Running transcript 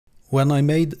When I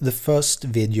made the first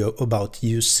video about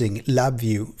using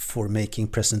LabVIEW for making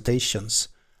presentations,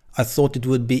 I thought it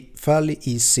would be fairly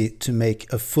easy to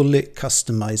make a fully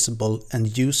customizable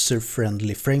and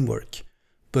user-friendly framework,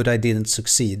 but I didn't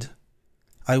succeed.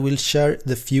 I will share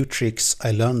the few tricks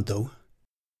I learned though.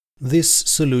 This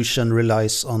solution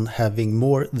relies on having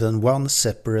more than one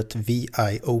separate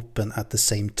VI open at the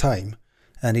same time,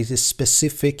 and it is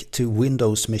specific to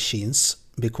Windows machines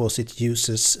because it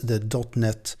uses the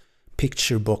 .NET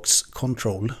Picturebox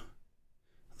control.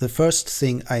 The first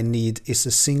thing I need is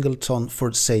a singleton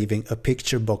for saving a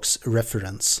Picturebox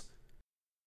reference.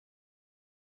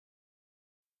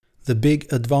 The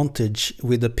big advantage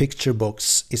with the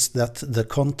Picturebox is that the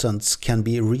contents can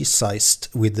be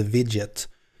resized with the widget,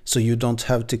 so you don't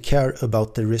have to care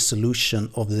about the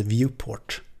resolution of the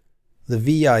viewport. The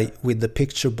VI with the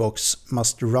Picturebox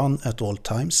must run at all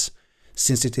times,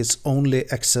 since it is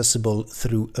only accessible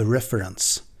through a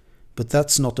reference. But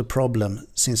that's not a problem,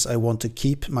 since I want to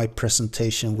keep my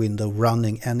presentation window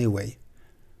running anyway.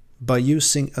 By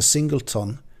using a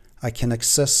singleton, I can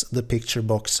access the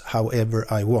Picturebox however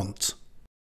I want.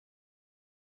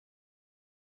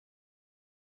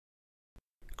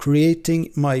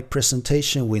 Creating my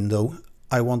presentation window,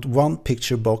 I want one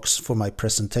Picturebox for my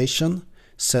presentation,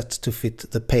 set to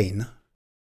fit the pane.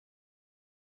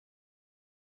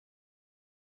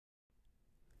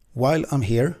 While I'm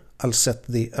here, I'll set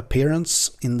the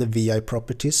appearance in the VI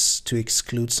properties to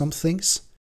exclude some things.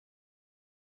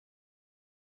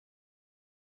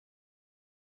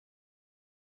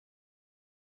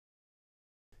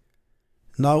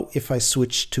 Now if I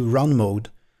switch to run mode,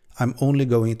 I'm only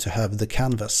going to have the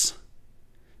canvas.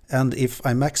 And if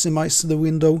I maximize the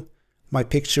window, my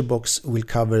Picturebox will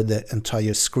cover the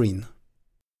entire screen.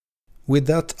 With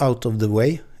that out of the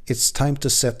way, it's time to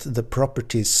set the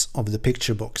properties of the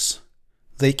Picturebox.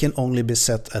 They can only be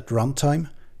set at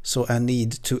runtime, so I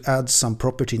need to add some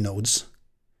property nodes.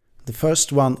 The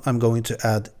first one I'm going to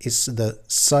add is the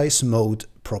size mode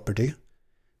property.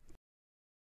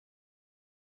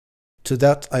 To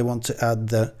that I want to add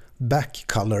the back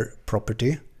color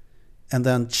property and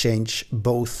then change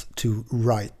both to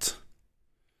right.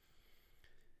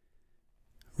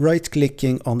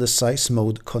 Right-clicking on the size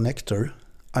mode connector,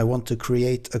 I want to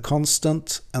create a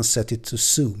constant and set it to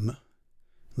zoom.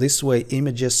 This way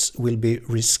images will be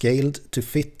rescaled to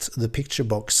fit the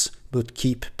Picturebox but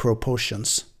keep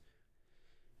proportions.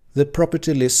 The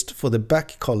property list for the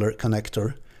back color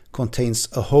connector contains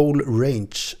a whole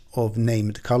range of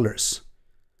named colors.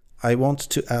 I want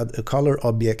to add a color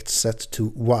object set to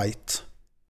white.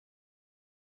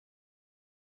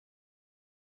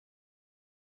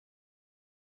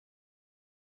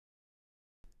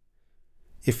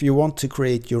 If you want to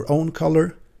create your own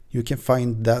color, you can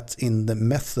find that in the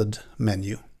Method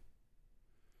menu.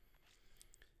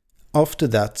 After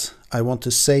that, I want to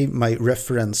save my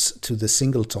reference to the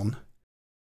singleton.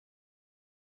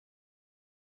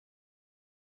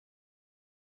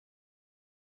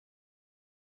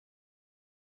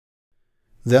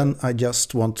 Then I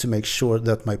just want to make sure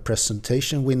that my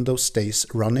presentation window stays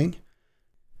running.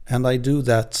 And I do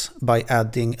that by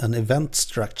adding an event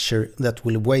structure that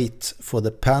will wait for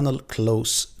the panel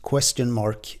close ?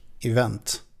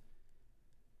 Event.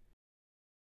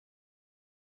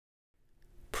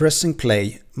 Pressing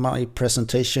play, my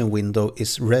presentation window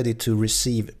is ready to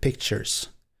receive pictures.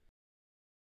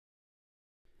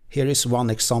 Here is one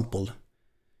example.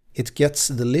 It gets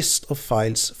the list of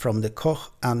files from the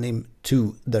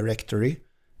kochanim2 directory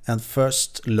and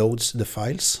first loads the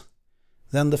files.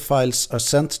 Then the files are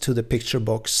sent to the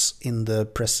Picturebox in the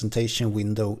presentation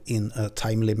window in a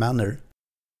timely manner.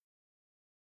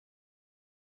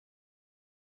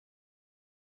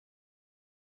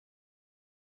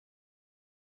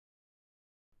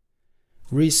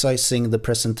 Resizing the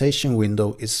presentation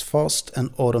window is fast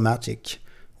and automatic,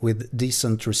 with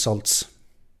decent results.